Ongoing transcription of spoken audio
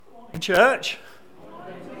Morning, church.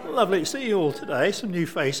 Lovely to see you all today. Some new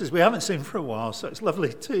faces we haven't seen for a while, so it's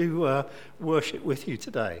lovely to worship with you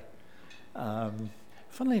today.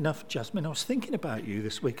 Funnily enough, Jasmine, I was thinking about you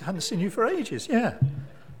this week. I hadn't seen you for ages, yeah.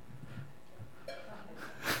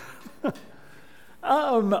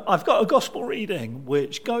 I've got a gospel reading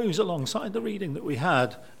which goes alongside the reading that we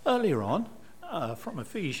had earlier on from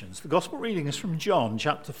Ephesians. The gospel reading is from John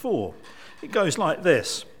chapter 4. It goes like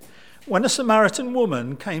this. When a Samaritan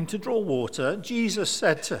woman came to draw water, Jesus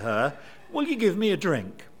said to her, "Will you give me a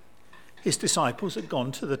drink?" His disciples had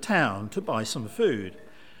gone to the town to buy some food.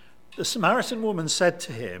 The Samaritan woman said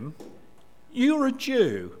to him, "You're a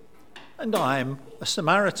Jew, and I'm a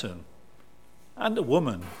Samaritan, and a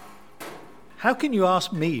woman. How can you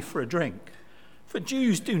ask me for a drink?" For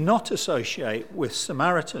Jews do not associate with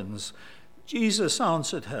Samaritans. Jesus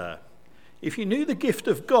answered her, "If you knew the gift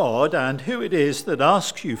of God and who it is that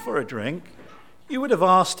asks you for a drink, you would have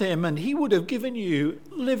asked him and he would have given you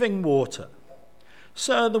living water."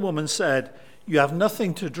 "Sir," the woman said, "you have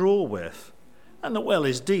nothing to draw with, and the well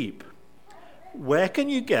is deep. Where can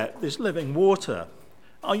you get this living water?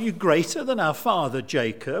 Are you greater than our father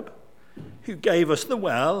Jacob, who gave us the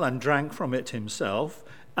well and drank from it himself,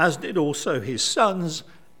 as did also his sons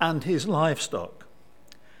and his livestock?"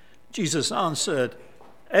 Jesus answered,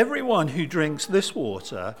 "Everyone who drinks this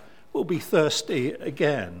water will be thirsty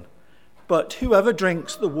again, but whoever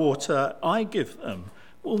drinks the water I give them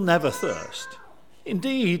will never thirst.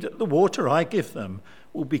 Indeed, the water I give them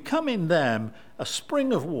will become in them a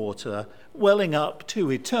spring of water welling up to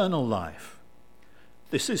eternal life."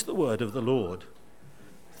 This is the word of the Lord.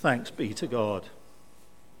 Thanks be to God.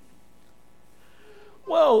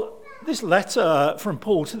 Well, this letter from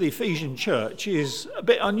Paul to the Ephesian church is a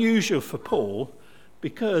bit unusual for Paul,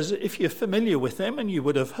 because if you're familiar with him, and you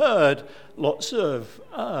would have heard lots of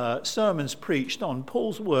sermons preached on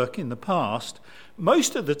Paul's work in the past,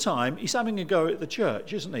 most of the time he's having a go at the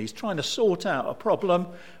church, isn't he? He's trying to sort out a problem,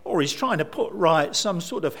 or he's trying to put right some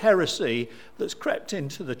sort of heresy that's crept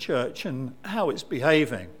into the church and how it's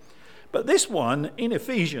behaving. But this one in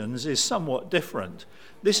Ephesians is somewhat different.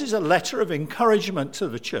 This is a letter of encouragement to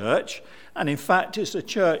the church, and in fact it's a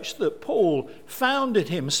church that Paul founded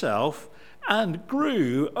himself and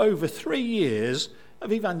grew over 3 years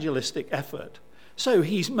of evangelistic effort. So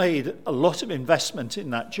he's made a lot of investment in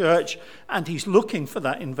that church, and he's looking for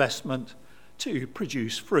that investment to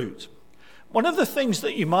produce fruit. One of the things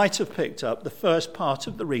that you might have picked up, the first part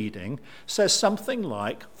of the reading, says something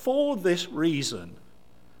like, "For this reason."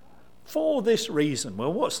 For this reason.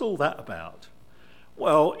 Well, what's all that about?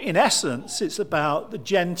 Well, in essence, it's about the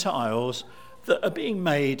Gentiles that are being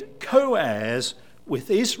made co-heirs with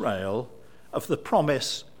Israel of the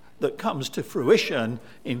promise that comes to fruition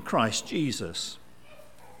in Christ Jesus.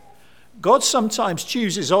 God sometimes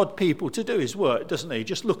chooses odd people to do his work, doesn't he?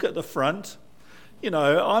 Just look at the front. You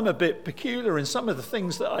know, I'm a bit peculiar in some of the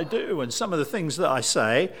things that I do and some of the things that I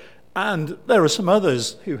say, and there are some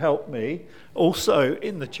others who help me also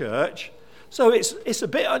in the church. So it's a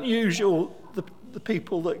bit unusual, the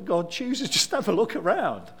people that God chooses. Just have a look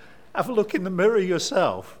around. Have a look in the mirror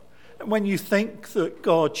yourself. And when you think that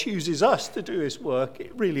God chooses us to do his work,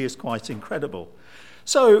 it really is quite incredible.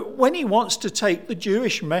 So when he wants to take the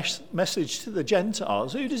Jewish message to the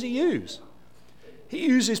Gentiles, who does he use? He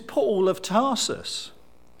uses Paul of Tarsus,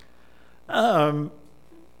 the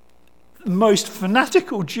most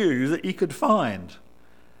fanatical Jew that he could find.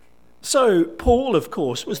 So Paul, of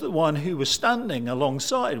course, was the one who was standing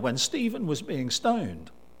alongside when Stephen was being stoned.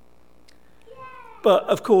 But,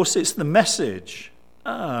 of course, it's the message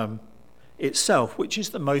itself which is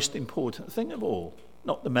the most important thing of all,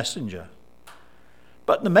 not the messenger.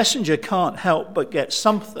 But the messenger can't help but get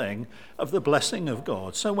something of the blessing of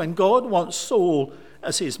God. So when God wants Saul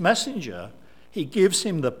as his messenger, he gives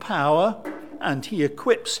him the power and he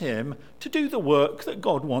equips him to do the work that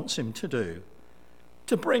God wants him to do,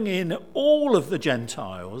 to bring in all of the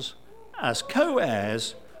Gentiles as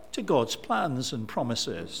co-heirs to God's plans and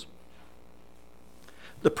promises.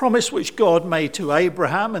 The promise which God made to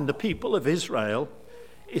Abraham and the people of Israel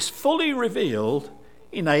is fully revealed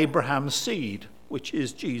in Abraham's seed, which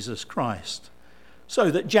is Jesus Christ,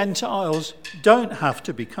 so that Gentiles don't have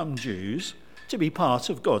to become Jews to be part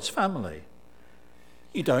of God's family.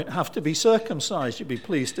 You don't have to be circumcised, you'll be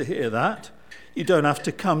pleased to hear that. You don't have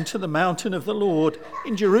to come to the mountain of the Lord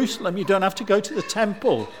in Jerusalem. You don't have to go to the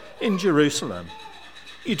temple in Jerusalem.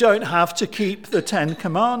 You don't have to keep the 10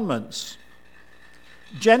 Commandments.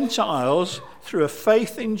 Gentiles, through a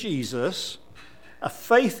faith in Jesus,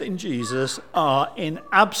 are in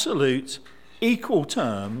absolute equal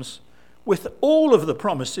terms with all of the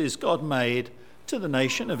promises God made to the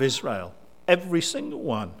nation of Israel, every single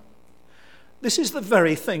one. This is the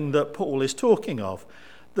very thing that Paul is talking of,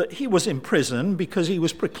 that he was in prison because he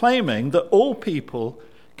was proclaiming that all people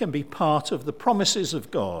can be part of the promises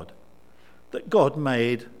of God that God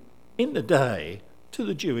made in the day to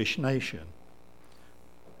the Jewish nation.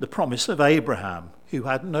 The promise of Abraham, who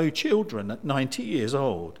had no children at 90 years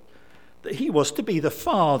old, that he was to be the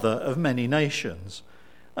father of many nations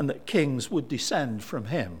and that kings would descend from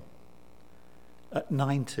him. At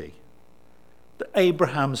 90, that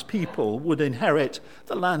Abraham's people would inherit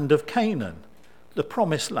the land of Canaan, the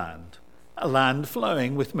promised land, a land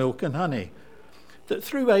flowing with milk and honey, that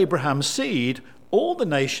through Abraham's seed, all the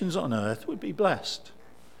nations on earth would be blessed.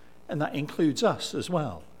 And that includes us as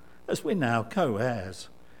well, as we're now co-heirs.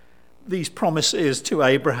 These promises to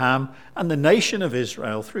Abraham and the nation of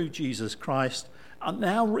Israel through Jesus Christ are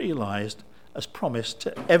now realized as promised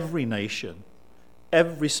to every nation,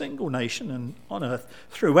 every single nation on earth,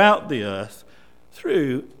 throughout the earth,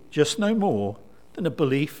 through just no more than a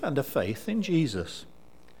belief and a faith in Jesus.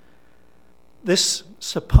 This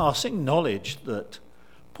surpassing knowledge that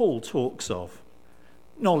Paul talks of,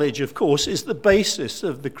 knowledge, of course, is the basis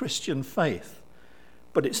of the Christian faith,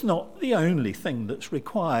 but it's not the only thing that's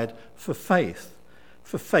required for faith.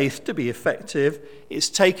 For faith to be effective, it's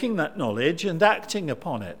taking that knowledge and acting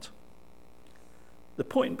upon it. The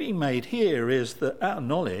point being made here is that our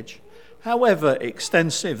knowledge, however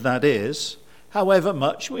extensive that is, however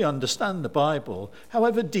much we understand the Bible,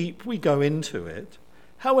 however deep we go into it,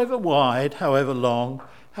 however wide, however long,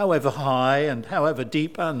 however high, and however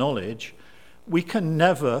deep our knowledge, we can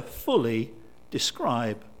never fully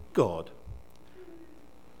describe God.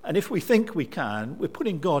 And if we think we can, we're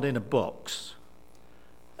putting God in a box.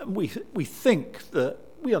 And we think that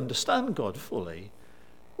we understand God fully.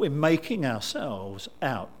 We're making ourselves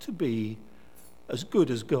out to be as good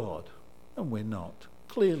as God, and we're not.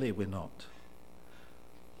 Clearly we're not.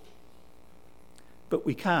 But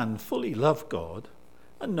we can fully love God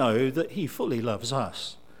and know that he fully loves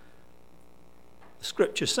us. The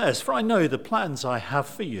scripture says, "For I know the plans I have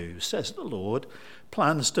for you, says the Lord,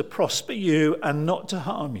 plans to prosper you and not to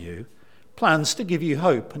harm you, plans to give you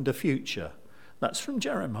hope and a future." That's from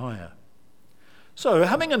Jeremiah. So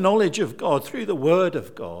having a knowledge of God through the Word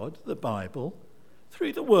of God, the Bible,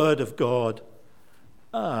 through the Word of God,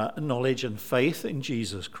 knowledge and faith in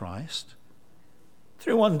Jesus Christ,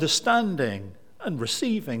 through understanding and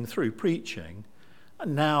receiving through preaching,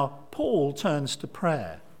 and now Paul turns to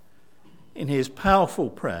prayer. In his powerful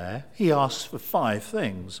prayer, he asks for 5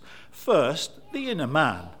 things. First, the inner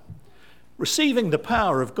man, receiving the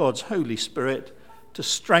power of God's Holy Spirit to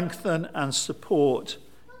strengthen and support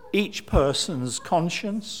each person's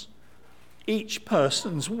conscience, each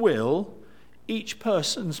person's will, each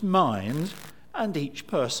person's mind, and each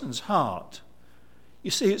person's heart.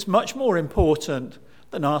 You see, it's much more important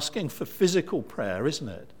than asking for physical prayer, isn't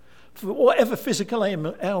it? For whatever physical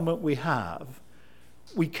ailment we have,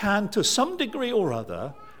 we can, to some degree or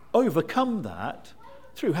other, overcome that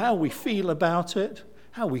through how we feel about it,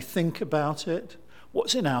 how we think about it,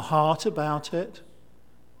 what's in our heart about it.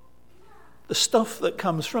 The stuff that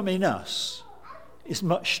comes from in us is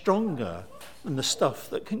much stronger than the stuff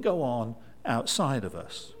that can go on outside of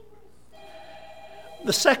us.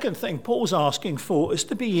 The second thing Paul's asking for is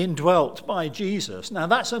to be indwelt by Jesus. Now,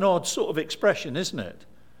 that's an odd sort of expression, isn't it?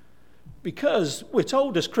 Because we're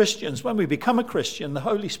told as Christians, when we become a Christian, the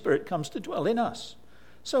Holy Spirit comes to dwell in us.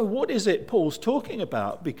 So what is it Paul's talking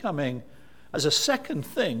about, becoming, as a second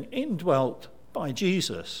thing, indwelt by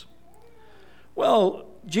Jesus? Well,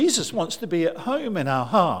 Jesus wants to be at home in our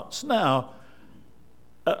hearts. Now,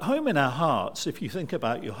 at home in our hearts, if you think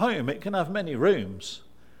about your home, it can have many rooms.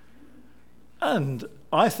 And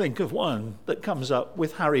I think of one that comes up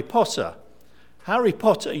with Harry Potter. Harry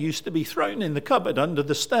Potter used to be thrown in the cupboard under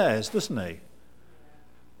the stairs, doesn't he?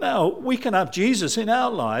 Now, we can have Jesus in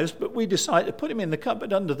our lives, but we decide to put him in the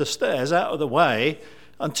cupboard under the stairs, out of the way,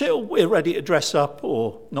 until we're ready to dress up,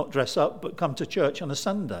 or not dress up, but come to church on a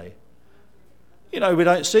Sunday. You know, we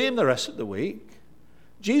don't see him the rest of the week.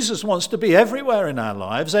 Jesus wants to be everywhere in our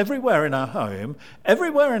lives, everywhere in our home,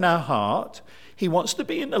 everywhere in our heart. He wants to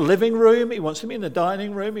be in the living room. He wants to be in the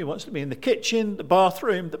dining room. He wants to be in the kitchen, the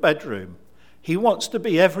bathroom, the bedroom. He wants to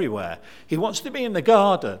be everywhere. He wants to be in the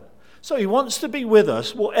garden. So he wants to be with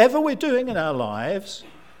us, whatever we're doing in our lives,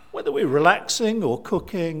 whether we're relaxing or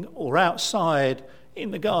cooking or outside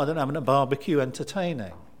in the garden having a barbecue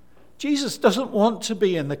entertaining. Jesus doesn't want to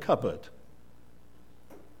be in the cupboard.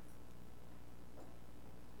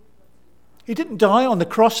 He didn't die on the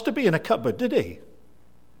cross to be in a cupboard, did he?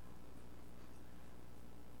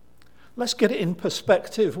 Let's get it in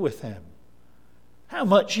perspective with him. how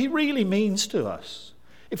much he really means to us.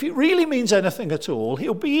 If it really means anything at all,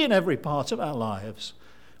 he'll be in every part of our lives.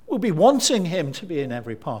 We'll be wanting him to be in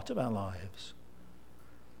every part of our lives.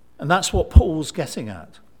 And that's what Paul's getting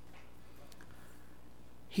at.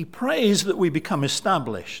 He prays that we become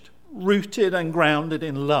established, rooted and grounded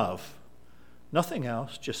in love. Nothing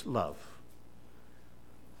else, just love.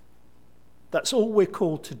 That's all we're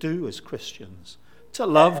called to do as Christians. To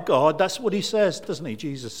love God. That's what he says, doesn't he?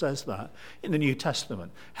 Jesus says that in the New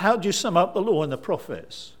Testament. How do you sum up the law and the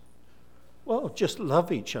prophets? Well, just love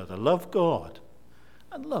each other. Love God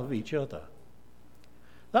and love each other.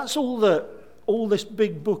 That's all this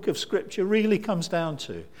big book of Scripture really comes down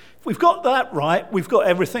to. If we've got that right, we've got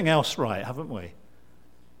everything else right, haven't we?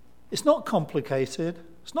 It's not complicated.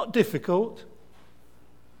 It's not difficult.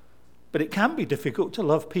 But it can be difficult to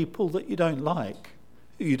love people that you don't like,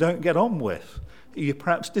 who you don't get on with, who you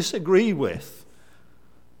perhaps disagree with.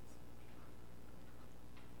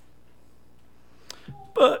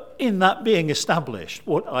 But in that being established,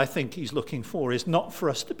 what I think he's looking for is not for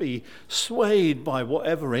us to be swayed by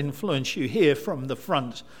whatever influence you hear from the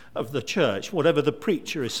front of the church, whatever the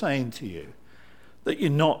preacher is saying to you, that you're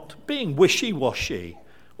not being wishy-washy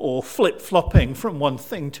or flip-flopping from one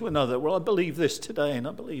thing to another. Well, I believe this today and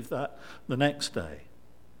I believe that the next day.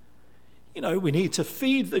 You know, we need to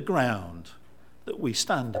feed the ground that we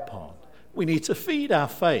stand upon. We need to feed our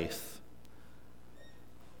faith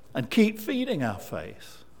and keep feeding our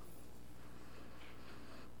faith.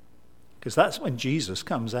 Because that's when Jesus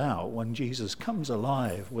comes out, when Jesus comes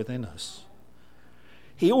alive within us.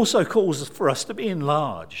 He also calls for us to be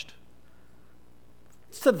enlarged,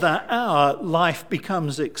 so that our life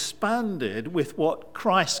becomes expanded with what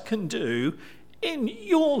Christ can do in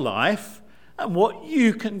your life and what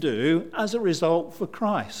you can do as a result for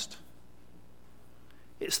Christ.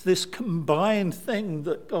 It's this combined thing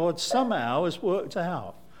that God somehow has worked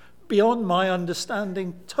out, beyond my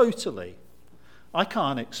understanding totally. I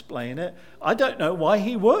can't explain it. I don't know why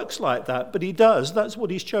he works like that, but he does. That's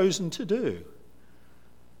what he's chosen to do.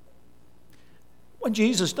 When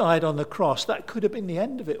Jesus died on the cross, that could have been the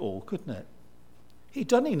end of it all, couldn't it? He'd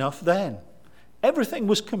done enough then. Everything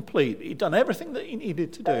was complete. He'd done everything that he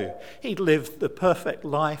needed to do. He'd lived the perfect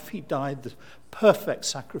life. He died the perfect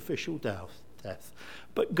sacrificial death.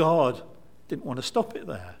 But God didn't want to stop it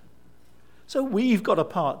there. So we've got a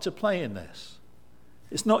part to play in this.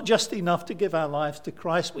 It's not just enough to give our lives to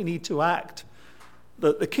Christ. We need to act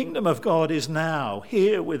that the kingdom of God is now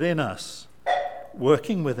here within us,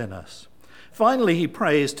 working within us. Finally, he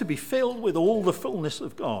prays to be filled with all the fullness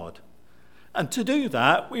of God. And to do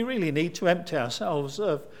that, we really need to empty ourselves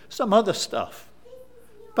of some other stuff,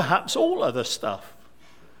 perhaps all other stuff.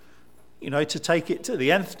 You know, to take it to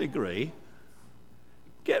the nth degree,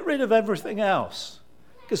 get rid of everything else.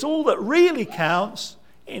 Because all that really counts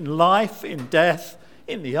in life, in death,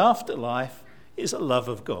 in the afterlife, is a love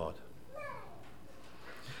of God.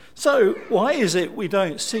 So why is it we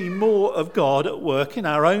don't see more of God at work in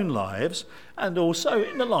our own lives and also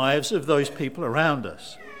in the lives of those people around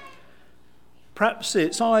us? Perhaps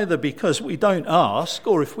it's either because we don't ask,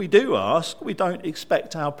 or if we do ask, we don't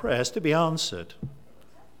expect our prayers to be answered.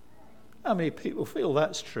 How many people feel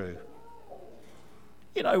that's true?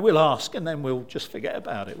 You know, we'll ask and then we'll just forget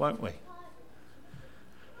about it, won't we?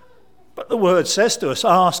 But the word says to us,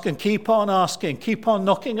 ask and keep on asking, keep on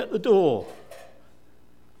knocking at the door.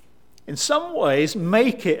 In some ways,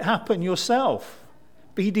 make it happen yourself.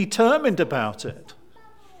 Be determined about it.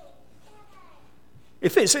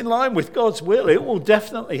 If it's in line with God's will, it will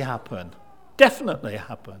definitely happen. Definitely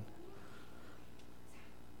happen.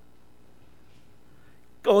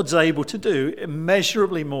 God's able to do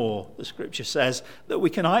immeasurably more, the scripture says, that we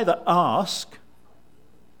can either ask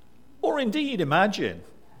or indeed imagine.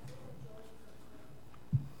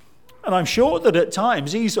 And I'm sure that at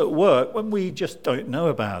times he's at work when we just don't know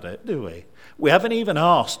about it, do we? We haven't even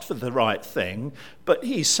asked for the right thing, but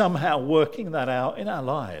he's somehow working that out in our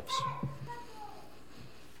lives.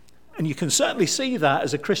 And you can certainly see that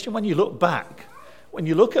as a Christian when you look back. When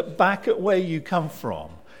you look back at where you come from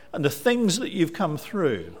and the things that you've come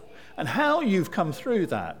through and how you've come through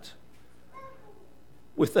that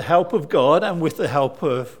with the help of God and with the help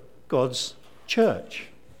of God's church.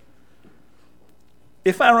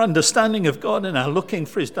 If our understanding of God and our looking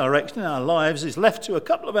for his direction in our lives is left to a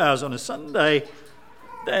couple of hours on a Sunday,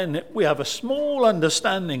 then we have a small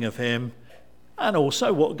understanding of him, and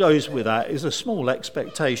also what goes with that is a small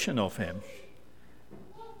expectation of him.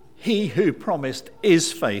 He who promised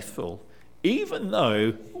is faithful, even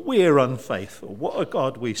though we're unfaithful. What a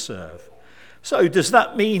God we serve. So does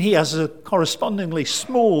that mean he has a correspondingly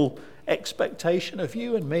small expectation of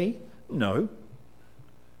you and me? No.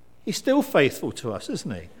 He's still faithful to us,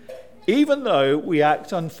 isn't he? Even though we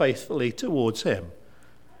act unfaithfully towards him.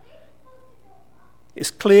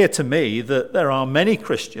 It's clear to me that there are many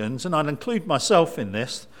Christians, and I'd include myself in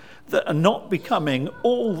this, that are not becoming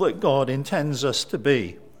all that God intends us to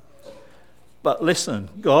be. But listen,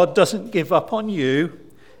 God doesn't give up on you,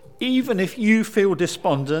 even if you feel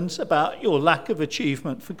despondent about your lack of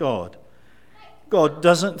achievement for God. God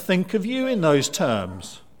doesn't think of you in those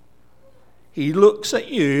terms. He looks at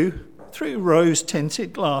you through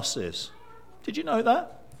rose-tinted glasses. Did you know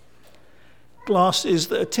that? Glasses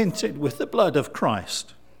that are tinted with the blood of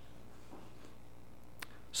Christ.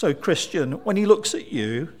 So, Christian, when he looks at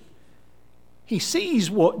you, he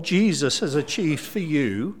sees what Jesus has achieved for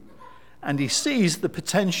you, and he sees the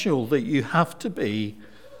potential that you have to be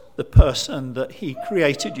the person that he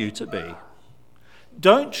created you to be.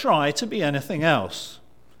 Don't try to be anything else.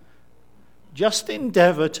 Just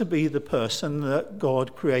endeavour to be the person that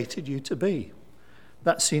God created you to be.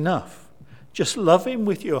 That's enough. Just love him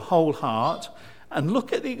with your whole heart, and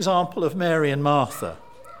look at the example of Mary and Martha.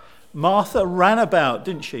 Martha ran about,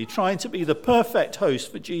 didn't she, trying to be the perfect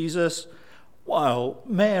host for Jesus, while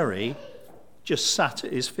Mary just sat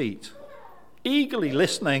at his feet, eagerly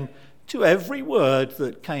listening to every word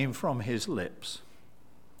that came from his lips.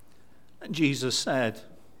 And Jesus said,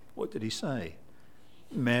 what did he say?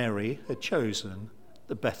 Mary had chosen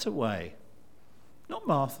the better way. Not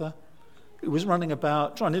Martha, who was running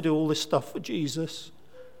about trying to do all this stuff for Jesus.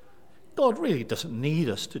 God really doesn't need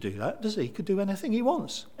us to do that, does he? He could do anything he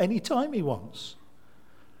wants, anytime he wants.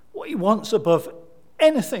 What he wants above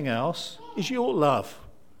anything else is your love.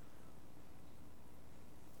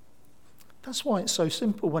 That's why it's so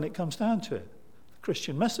simple when it comes down to it. The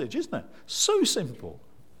Christian message, isn't it? So simple.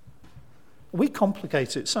 We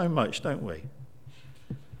complicate it so much, don't we?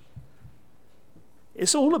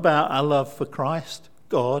 It's all about our love for Christ,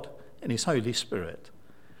 God, and his Holy Spirit.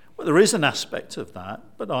 Well, there is an aspect of that,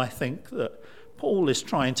 but I think that Paul is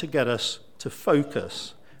trying to get us to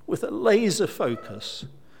focus with a laser focus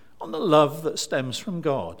on the love that stems from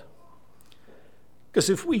God. Because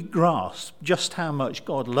if we grasp just how much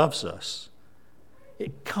God loves us,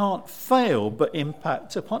 it can't fail but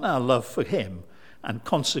impact upon our love for him and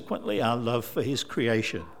consequently our love for his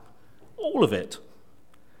creation. All of it.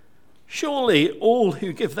 Surely all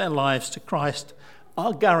who give their lives to Christ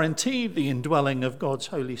are guaranteed the indwelling of God's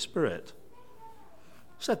Holy Spirit.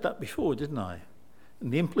 I said that before, didn't I?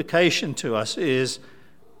 And the implication to us is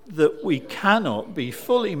that we cannot be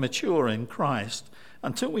fully mature in Christ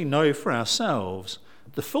until we know for ourselves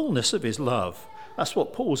the fullness of his love. That's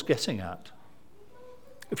what Paul's getting at.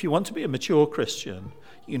 If you want to be a mature Christian,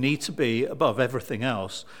 you need to be, above everything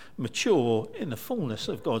else, mature in the fullness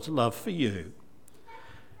of God's love for you.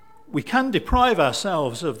 We can deprive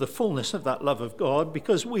ourselves of the fullness of that love of God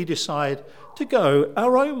because we decide to go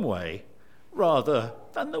our own way rather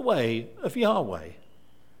than the way of Yahweh.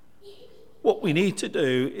 What we need to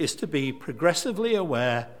do is to be progressively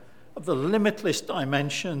aware of the limitless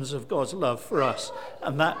dimensions of God's love for us,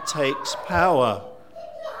 and that takes power.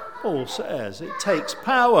 Paul says it takes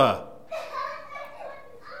power.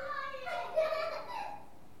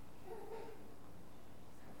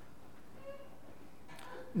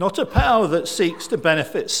 Not a power that seeks to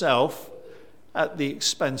benefit self at the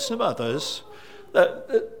expense of others.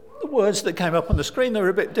 The words that came up on the screen, they were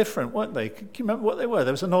a bit different, weren't they? Can you remember what they were?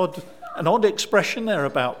 There was an odd expression there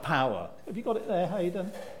about power. Have you got it there,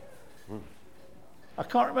 Hayden? I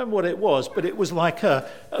can't remember what it was, but it was like a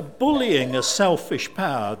bullying a selfish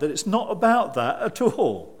power, that it's not about that at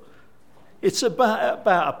all. It's about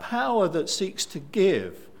a power that seeks to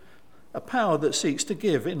give,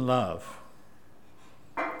 in love.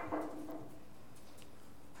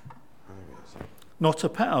 Not a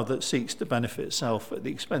power that seeks to benefit itself at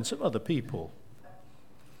the expense of other people.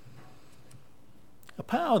 A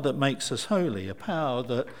power that makes us holy, a power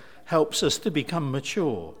that helps us to become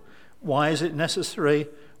mature. Why is it necessary?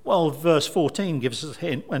 Well, verse 14 gives us a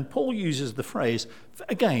hint when Paul uses the phrase,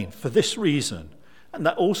 again, for this reason. And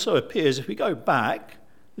that also appears, if we go back,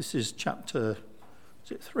 this is chapter,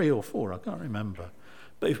 is it 3 or 4? I can't remember.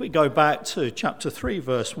 But if we go back to chapter 3,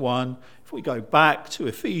 verse 1, if we go back to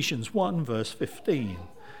Ephesians 1, verse 15.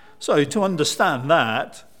 So to understand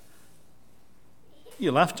that,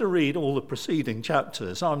 you'll have to read all the preceding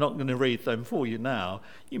chapters. I'm not going to read them for you now.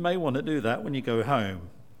 You may want to do that when you go home.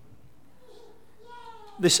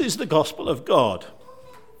 This is the gospel of God.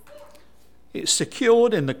 It's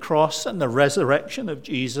secured in the cross and the resurrection of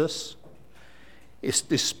Jesus. It's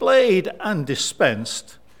displayed and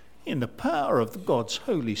dispensed in the power of God's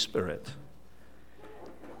Holy Spirit.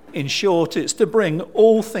 In short, it's to bring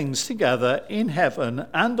all things together in heaven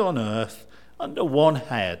and on earth under one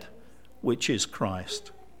head, which is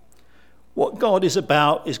Christ. What God is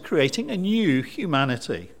about is creating a new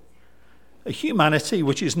humanity, a humanity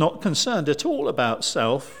which is not concerned at all about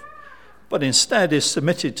self, but instead is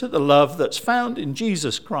submitted to the love that's found in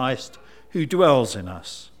Jesus Christ, who dwells in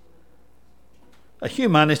us. A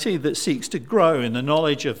humanity that seeks to grow in the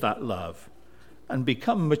knowledge of that love and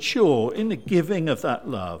become mature in the giving of that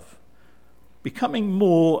love, becoming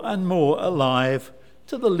more and more alive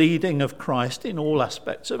to the leading of Christ in all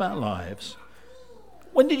aspects of our lives.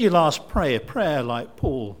 When did you last pray a prayer like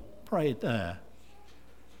Paul prayed there?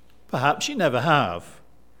 Perhaps you never have.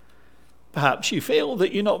 Perhaps you feel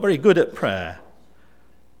that you're not very good at prayer,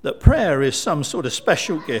 that prayer is some sort of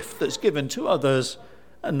special gift that's given to others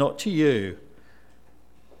and not to you.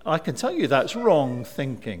 I can tell you that's wrong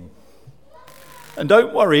thinking. And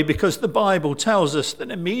don't worry, because the Bible tells us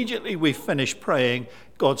that immediately we finish praying,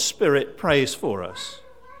 God's Spirit prays for us.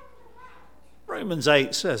 Romans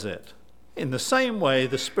 8 says it. In the same way,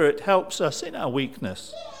 the Spirit helps us in our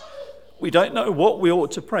weakness. We don't know what we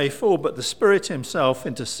ought to pray for, but the Spirit himself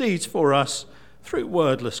intercedes for us through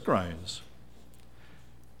wordless groans.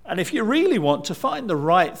 And if you really want to find the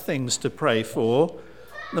right things to pray for,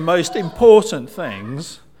 the most important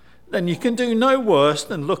things, then you can do no worse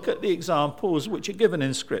than look at the examples which are given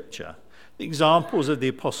in Scripture. The examples of the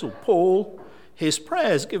Apostle Paul, his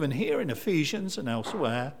prayers given here in Ephesians and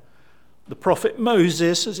elsewhere, the prophet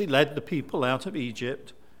Moses as he led the people out of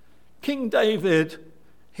Egypt, King David,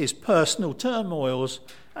 his personal turmoils,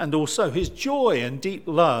 and also his joy and deep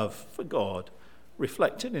love for God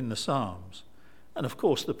reflected in the Psalms, and of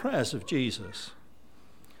course the prayers of Jesus.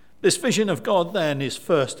 This vision of God then is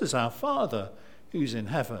first as our Father who's in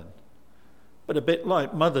heaven. But a bit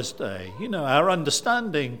like Mother's Day, our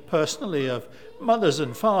understanding personally of mothers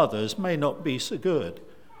and fathers may not be so good.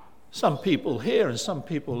 Some people here and some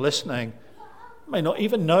people listening may not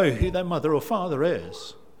even know who their mother or father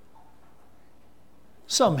is.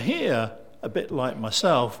 Some here, a bit like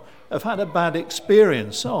myself, have had a bad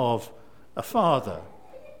experience of a father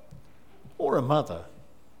or a mother.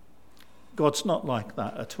 God's not like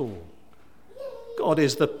that at all. God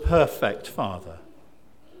is the perfect Father.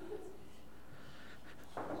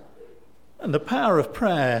 And the power of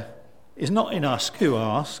prayer is not in us who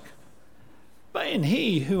ask, but in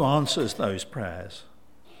he who answers those prayers.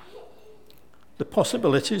 The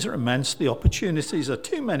possibilities are immense, the opportunities are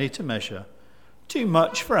too many to measure, too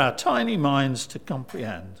much for our tiny minds to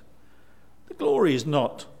comprehend. The glory is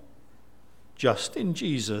not just in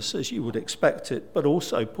Jesus as you would expect it, but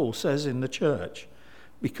also, Paul says, in the church,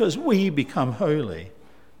 because we become holy,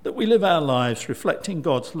 that we live our lives reflecting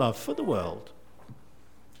God's love for the world.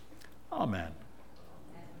 Amen.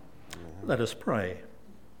 Let us pray.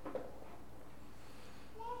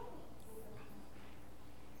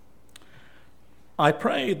 I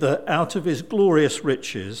pray that out of his glorious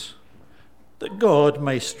riches, that God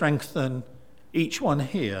may strengthen each one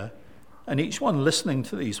here and each one listening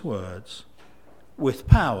to these words with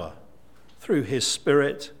power through his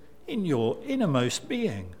Spirit in your innermost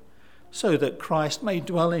being, so that Christ may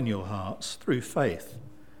dwell in your hearts through faith.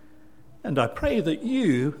 And I pray that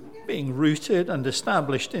you, being rooted and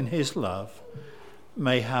established in his love,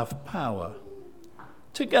 may have power,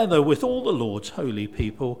 together with all the Lord's holy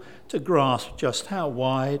people, to grasp just how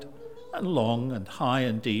wide and long and high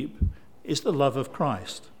and deep is the love of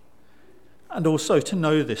Christ, and also to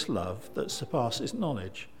know this love that surpasses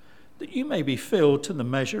knowledge, that you may be filled to the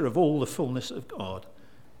measure of all the fullness of God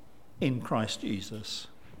in Christ Jesus.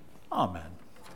 Amen.